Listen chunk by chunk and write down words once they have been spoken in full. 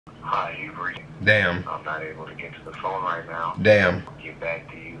Hi, you've reached. Damn. I'm not able to get to the phone right now. Damn. I'll get back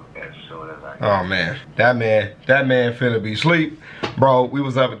to you as soon as I can. Oh man, that man finna be asleep. Bro, we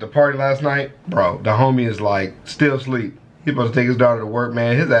was up at the party last night. Bro, the homie is like still asleep. He's supposed to take his daughter to work,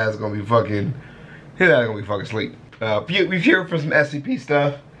 man. His ass is gonna be fucking asleep. We've here for some SCP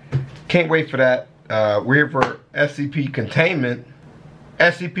stuff. Can't wait for that. We're here for SCP Containment.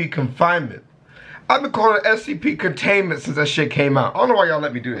 SCP Confinement. I've been calling it SCP Containment since that shit came out. I don't know why y'all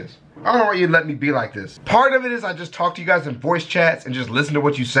let me do this. I don't know why you let me be like this. Part of it is I just talk to you guys in voice chats and just listen to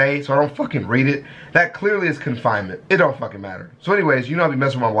what you say so I don't fucking read it. That clearly is confinement. It don't fucking matter. So anyways, you know I be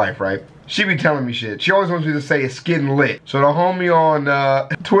messing with my wife, right? She be telling me shit. She always wants me to say it's getting lit. So the homie on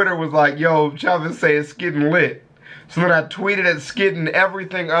Twitter was like, yo, Chavez say it's getting lit. So then I tweeted it's getting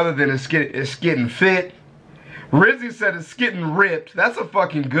everything other than it's getting fit. Rizzy said it's getting ripped. That's a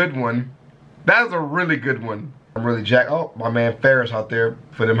fucking good one. That's a really good one. I'm really jacked. Oh, my man Ferris out there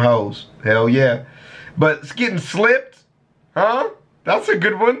for them hoes. Hell yeah. But it's getting slipped. Huh? That's a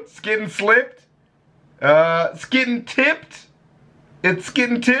good one. It's getting slipped. It's getting tipped. It's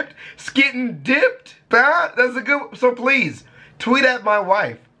getting tipped. It's getting dipped. That's a good one. So please, tweet at my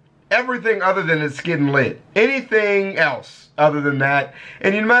wife. Everything other than it's getting lit. Anything else other than that.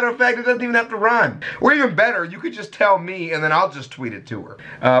 And as a matter of fact, it doesn't even have to rhyme. Or even better, you could just tell me and then I'll just tweet it to her.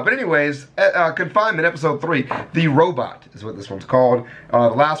 But anyways, Confinement episode 3, The Robot is what this one's called. The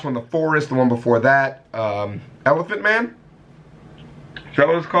last one, The Forest, the one before that, Elephant Man? Is that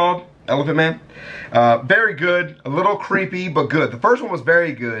what it's called? Elephant Man? Very good, a little creepy, but good. The first one was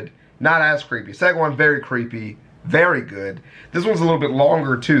very good, not as creepy. Second one, very creepy. Very good. This one's a little bit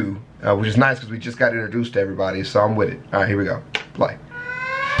longer too, which is nice because we just got introduced to everybody, so I'm with it. All right, here we go. Play.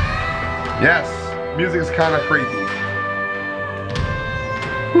 Yes, music is kind of creepy.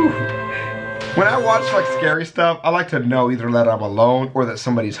 Whew. When I watch like scary stuff, I like to know either that I'm alone or that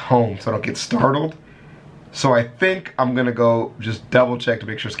somebody's home so I don't get startled. So I think I'm gonna go just double check to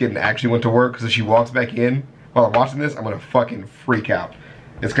make sure Skitten actually went to work, because if she walks back in while I'm watching this, I'm gonna fucking freak out.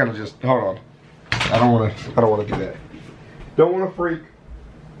 It's gonna just, hold on. I don't wanna do that. Don't wanna freak.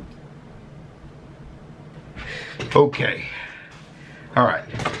 Okay. Alright.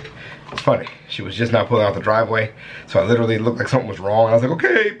 It's funny. She was just now pulling out the driveway, so I literally looked like something was wrong. I was like,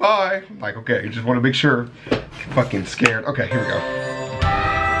 okay, bye. I'm like, okay, you just wanna make sure. Get fucking scared. Okay, here we go.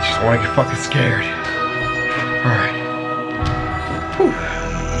 Just wanna get fucking scared. Alright. Whew.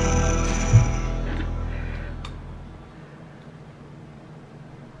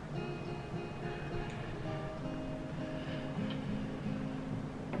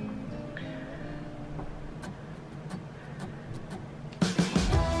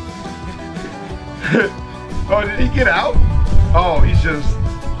 Oh, did he get out? Oh, he's just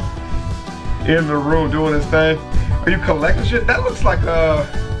in the room doing his thing. Are you collecting shit? That looks like that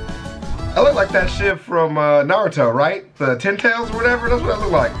look like that shit from Naruto, right? The Ten Tails or whatever. That's what that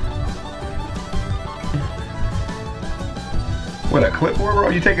look like. What, a clipboard, bro?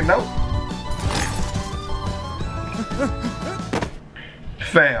 You taking notes?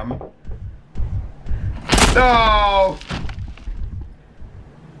 Fam. No.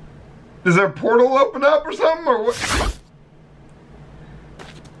 Is there a portal open up or something, or what?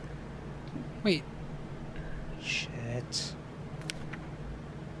 Wait. Shit.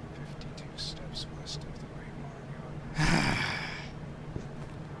 52 steps west of the Great Marriott.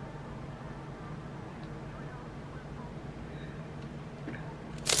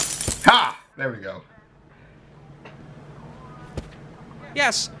 Ha! There we go.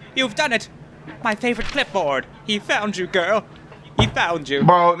 Yes, you've done it. My favorite clipboard. He found you, girl. He found you.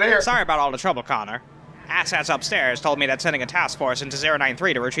 Bro, there. Sorry about all the trouble, Connor. Assets upstairs told me that sending a task force into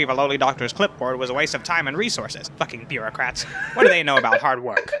 093 to retrieve a lowly doctor's clipboard was a waste of time and resources. Fucking bureaucrats. What do they know about hard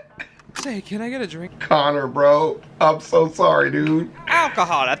work? Say, can I get a drink? Connor, bro. I'm so sorry, dude.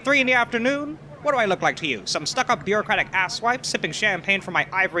 Alcohol at 3 in the afternoon? What do I look like to you? Some stuck-up bureaucratic asswipe sipping champagne from my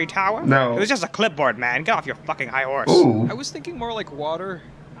ivory tower? No. It was just a clipboard, man. Get off your fucking high horse. Ooh. I was thinking more like water.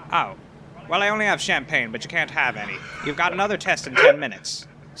 Oh. Well, I only have champagne, but you can't have any. You've got another test in 10 minutes.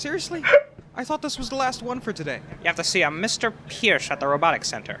 Seriously? I thought this was the last one for today. You have to see a Mr. Pierce at the robotics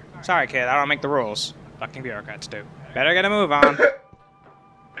center. Sorry, kid, I don't make the rules. Fucking bureaucrats do. Better get a move on.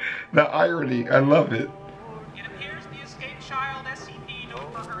 The irony, I love it. It appears the escaped child SCP,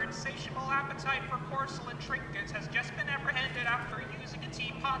 known for her insatiable appetite for porcelain trinkets, has just been apprehended after using a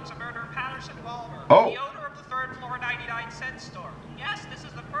teapot to murder Patterson Walmer, Oh. the owner of the third floor 99-cent store. Yes, this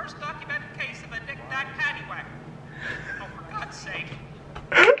is the first documented case of a knick-knack paddywhack. Oh, for God's sake.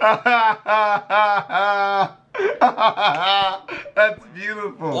 That's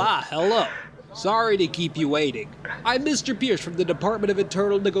beautiful. Ah, hello. Sorry to keep you waiting. I'm Mr. Pierce from the Department of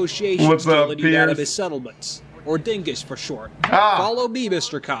Internal Negotiations. What's up, dealing unanimous Pierce? settlements, or Dingus for short. Ah. Follow me,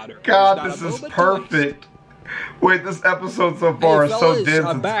 Mr. Cotter. God, There's this not a is moment to waste. perfect. Wait, this episode so far is so fellas, dense,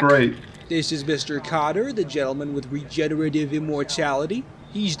 I'm it's back. great. This is Mr. Cotter, the gentleman with regenerative immortality.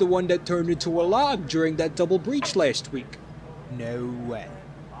 He's the one that turned into a log during that double breach last week. No way.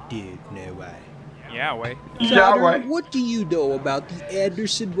 Dude, no way. Yeah, wait. Cotter, Yahweh. what do you know about the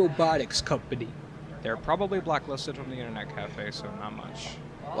Anderson Robotics Company? They're probably blacklisted from the internet cafe, so not much.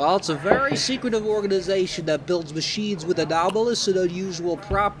 Well, it's a very secretive organization that builds machines with anomalous and unusual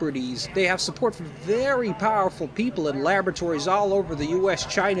properties. They have support from very powerful people in laboratories all over the US,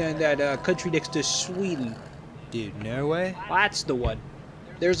 China, and that country next to Sweden. Dude, no way? That's the one.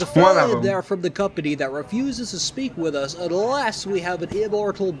 There's a One of fellow in them. there from the company that refuses to speak with us unless we have an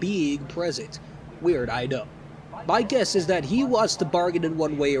immortal being present. Weird, I know. My guess is that he wants to bargain in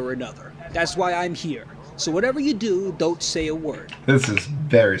one way or another. That's why I'm here. So whatever you do, don't say a word. This is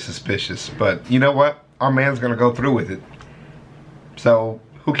very suspicious, but you know what? Our man's gonna go through with it. So,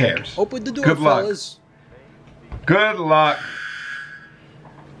 who cares? Open the door, Good luck. fellas. Good luck.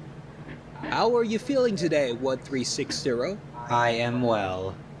 How are you feeling today, 1360? I am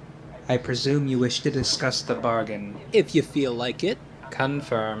well. I presume you wish to discuss the bargain. If you feel like it.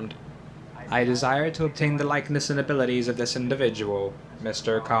 Confirmed. I desire to obtain the likeness and abilities of this individual,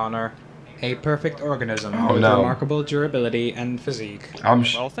 Mr. Connor. A perfect organism Oh, with no. remarkable durability and physique.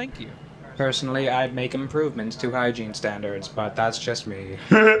 Well, thank you. Personally, I'd make improvements to hygiene standards, but that's just me.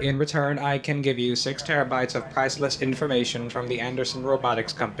 In return, I can give you 6 terabytes of priceless information from the Anderson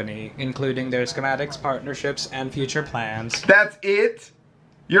Robotics Company, including their schematics, partnerships, and future plans. That's it?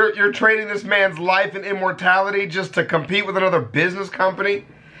 You're trading this man's life and immortality just to compete with another business company?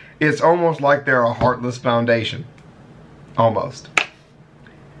 It's almost like they're a heartless foundation. Almost.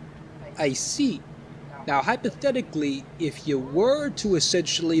 I see. Now, hypothetically, if you were to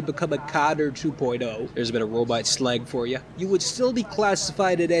essentially become a Cotter 2.0, there's a bit of robot slang for you, you would still be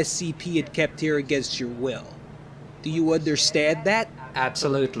classified as SCP and kept here against your will. Do you understand that?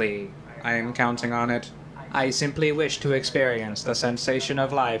 Absolutely. I am counting on it. I simply wish to experience the sensation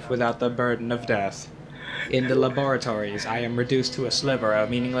of life without the burden of death. In the laboratories, I am reduced to a sliver of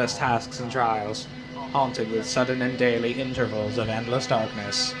meaningless tasks and trials, haunted with sudden and daily intervals of endless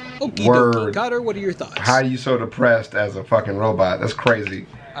darkness. Okie Word. dokie. Cotter, what are your thoughts? How are you so depressed as a fucking robot? That's crazy.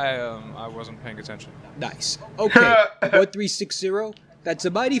 I wasn't paying attention. Nice. Okay, 1360? That's a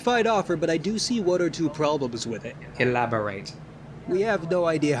mighty fine offer, but I do see 1 or 2 problems with it. Elaborate. We have no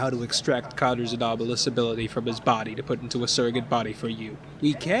idea how to extract Cotter's anomalous ability from his body to put into a surrogate body for you.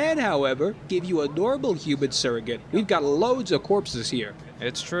 We can, however, give you a normal human surrogate. We've got loads of corpses here.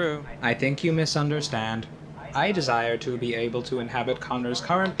 It's true. I think you misunderstand. I desire to be able to inhabit Connor's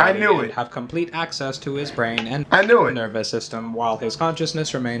current I body knew and it. have complete access to his brain and I knew it. nervous system while his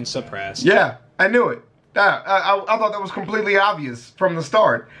consciousness remains suppressed. Yeah, I knew it. I thought that was completely obvious from the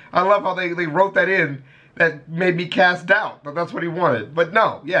start. I love how they wrote that in. That made me cast doubt that that's what he wanted. But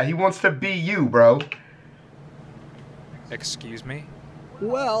no, yeah, he wants to be you, bro. Excuse me?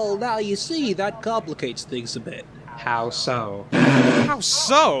 Well, now you see, that complicates things a bit. How so? How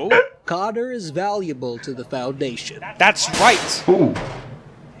so? Connor is valuable to the Foundation. That's right! Ooh.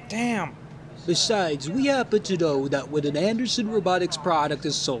 Damn. Besides, we happen to know that when an Anderson Robotics product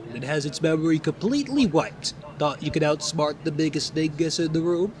is sold, it has its memory completely wiped. Thought you could outsmart the biggest dingus in the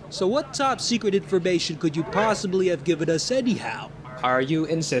room? So what top secret information could you possibly have given us anyhow? Are you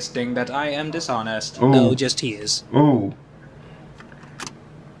insisting that I am dishonest? Ooh. No, just his. Ooh.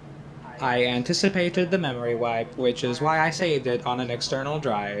 I anticipated the memory wipe, which is why I saved it on an external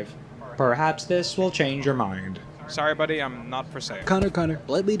drive. Perhaps this will change your mind. Sorry, buddy, I'm not for sale. Connor,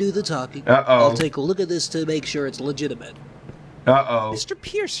 let me do the talking. Uh-oh. I'll take a look at this to make sure it's legitimate. Uh-oh. Mr.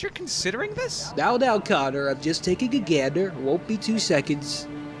 Pierce, you're considering this? Now, Connor, I'm just taking a gander. Won't be 2 seconds.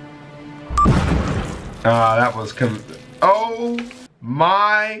 That was oh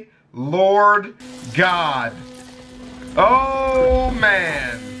my Lord God. Oh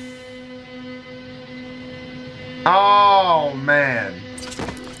man. Oh man.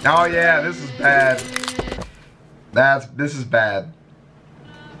 Oh yeah, this is bad. This is bad.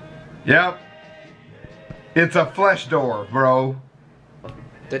 Yep. It's a flesh door, bro.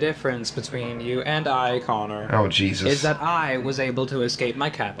 The difference between you and I, Connor, Oh Jesus. is that I was able to escape my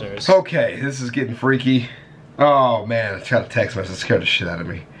captors. Okay, this is getting freaky. Oh man, I got a text message, scared the shit out of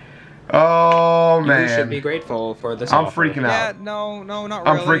me. Oh man. You should be grateful for this I'm offer. freaking Yeah, out. no, not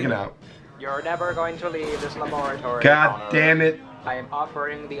really. I'm freaking out. You're never going to leave this laboratory, God Connor. damn it. I am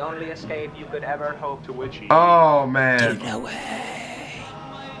offering the only escape you could ever hope to achieve. Oh man. No way.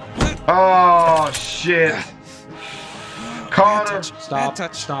 Oh shit. Connor.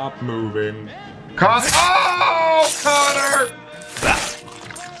 Stop moving. Connor. Oh, Connor.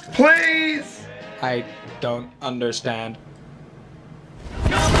 Please. I don't understand.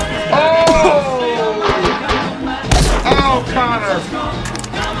 Oh, Connor.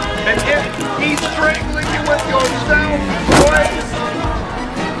 And if he's strangling you with yourself, please.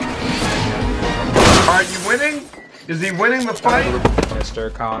 Are you winning? Is he winning the fight?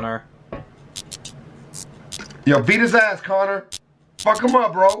 Mr. Connor. Yo, beat his ass, Connor. Fuck him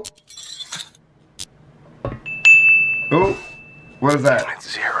up, bro. Ooh, what is that?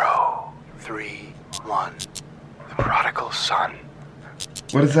 031. The prodigal son.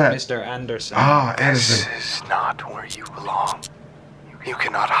 What is that? Mr. Anderson. Ah, Anderson. This is not where you belong. You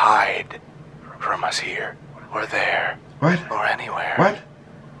cannot hide from us here, or there, What? or anywhere. What?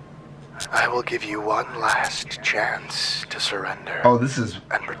 I will give you one last chance to surrender. Oh, this is...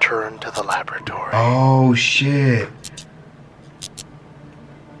 And return to the laboratory. Oh, shit.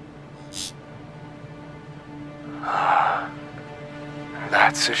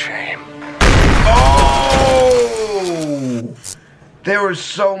 That's a shame. Oh! There was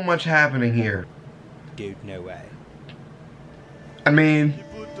so much happening here. Dude, no way. I mean,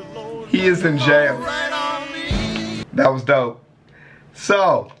 he is in jail. That was dope.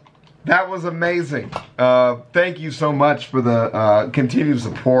 So, that was amazing. Thank you so much for the continued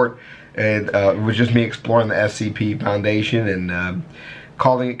support. And it was just me exploring the SCP Foundation and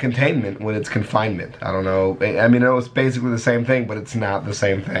calling it containment when it's confinement. I don't know. I mean, it was basically the same thing, but it's not the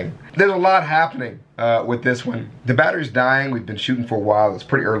same thing. There's a lot happening with this one. The battery's dying. We've been shooting for a while. It's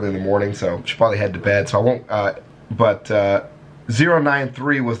pretty early in the morning, so should probably head to bed. So I won't. But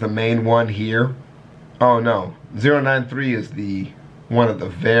 093 was the main one here. Oh no, 093 is the one at the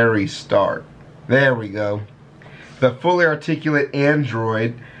very start. There we go. The fully articulate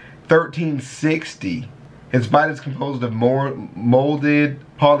android 1360. Its body is composed of molded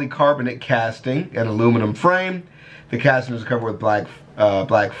polycarbonate casting and aluminum frame. The casting is covered with black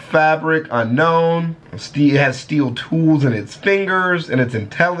fabric, unknown. It has steel tools in its fingers, and it's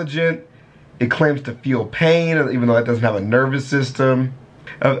intelligent. It claims to feel pain, even though it doesn't have a nervous system.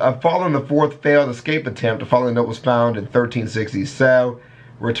 Following the fourth failed escape attempt, the following note was found in 1360's cell.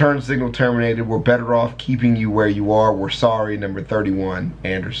 Return signal terminated. We're better off keeping you where you are. We're sorry. Number 31,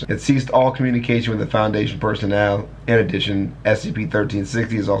 Anderson. It ceased all communication with the Foundation personnel. In addition,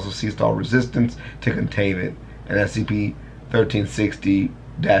 SCP-1360 has also ceased all resistance to containment and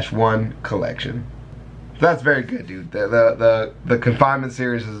SCP-1360-1 collection. So that's very good, dude. The confinement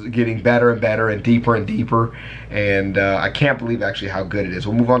series is getting better and better and deeper, and I can't believe actually how good it is.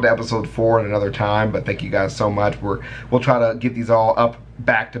 We'll move on to episode 4 in another time, but thank you guys so much. We'll try to get these all up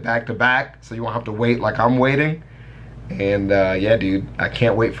back to back, so you won't have to wait like I'm waiting. And yeah, dude, I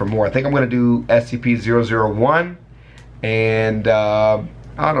can't wait for more. I think I'm gonna do SCP-001, and I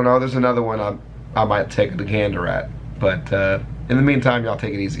don't know. There's another one I might take a gander at, but in the meantime, y'all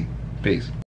take it easy. Peace.